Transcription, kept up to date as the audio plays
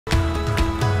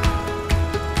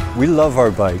We love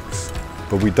our bikes,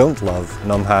 but we don't love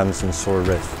numb hands and sore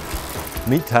wrists.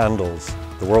 Meet Handalz,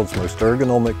 the world's most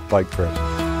ergonomic bike grip.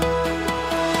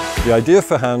 The idea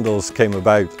for Handalz came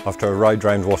about after a ride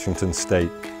round Washington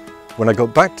State. When I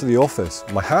got back to the office,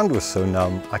 my hand was so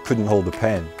numb I couldn't hold a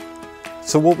pen.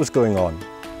 So what was going on?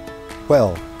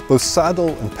 Well, both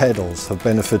saddle and pedals have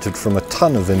benefited from a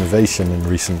ton of innovation in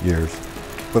recent years.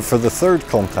 But for the third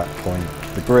contact point,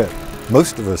 the grip,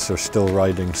 most of us are still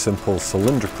riding simple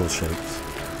cylindrical shapes.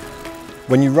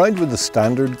 When you ride with a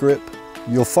standard grip,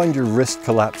 you'll find your wrist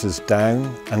collapses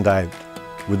down and out,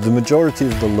 with the majority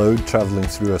of the load travelling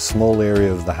through a small area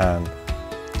of the hand.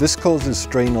 This causes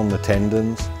strain on the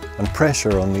tendons and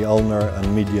pressure on the ulnar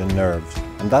and median nerves,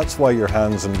 and that's why your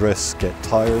hands and wrists get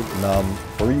tired, numb,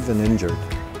 or even injured.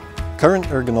 Current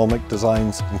ergonomic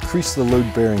designs increase the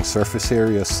load-bearing surface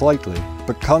area slightly,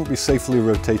 but can't be safely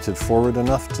rotated forward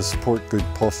enough to support good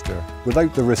posture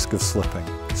without the risk of slipping,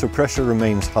 so pressure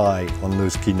remains high on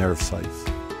those key nerve sites.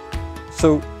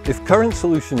 So, if current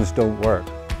solutions don't work,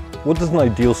 what does an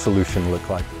ideal solution look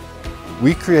like?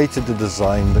 We created a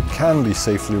design that can be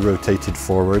safely rotated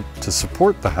forward to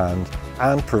support the hand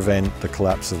and prevent the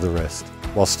collapse of the wrist,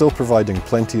 while still providing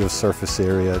plenty of surface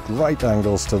area at right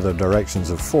angles to the directions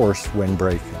of force when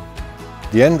braking.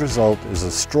 The end result is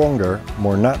a stronger,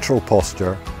 more natural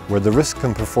posture where the wrist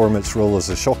can perform its role as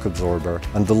a shock absorber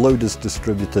and the load is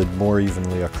distributed more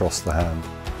evenly across the hand.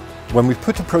 When we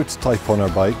put a prototype on our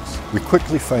bikes, we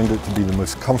quickly found it to be the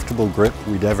most comfortable grip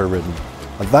we'd ever ridden.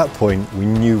 At that point, we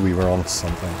knew we were onto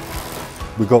something.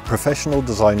 We got professional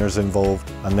designers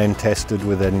involved and then tested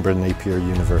with Edinburgh Napier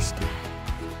University.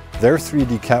 Their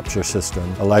 3D capture system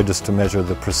allowed us to measure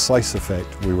the precise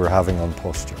effect we were having on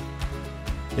posture.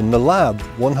 In the lab,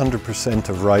 100%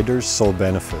 of riders saw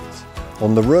benefits.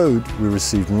 On the road, we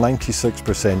received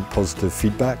 96% positive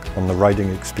feedback on the riding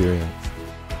experience.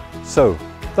 So,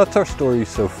 that's our story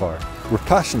so far. We're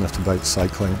passionate about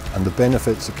cycling and the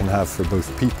benefits it can have for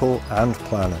both people and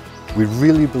planet. We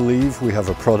really believe we have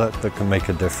a product that can make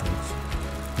a difference.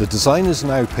 The design is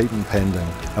now patent pending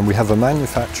and we have a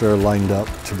manufacturer lined up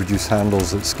to produce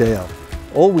Handalz at scale.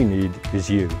 All we need is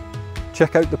you.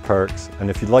 Check out the perks, and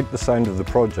if you like the sound of the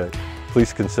project,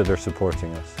 please consider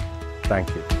supporting us.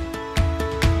 Thank you.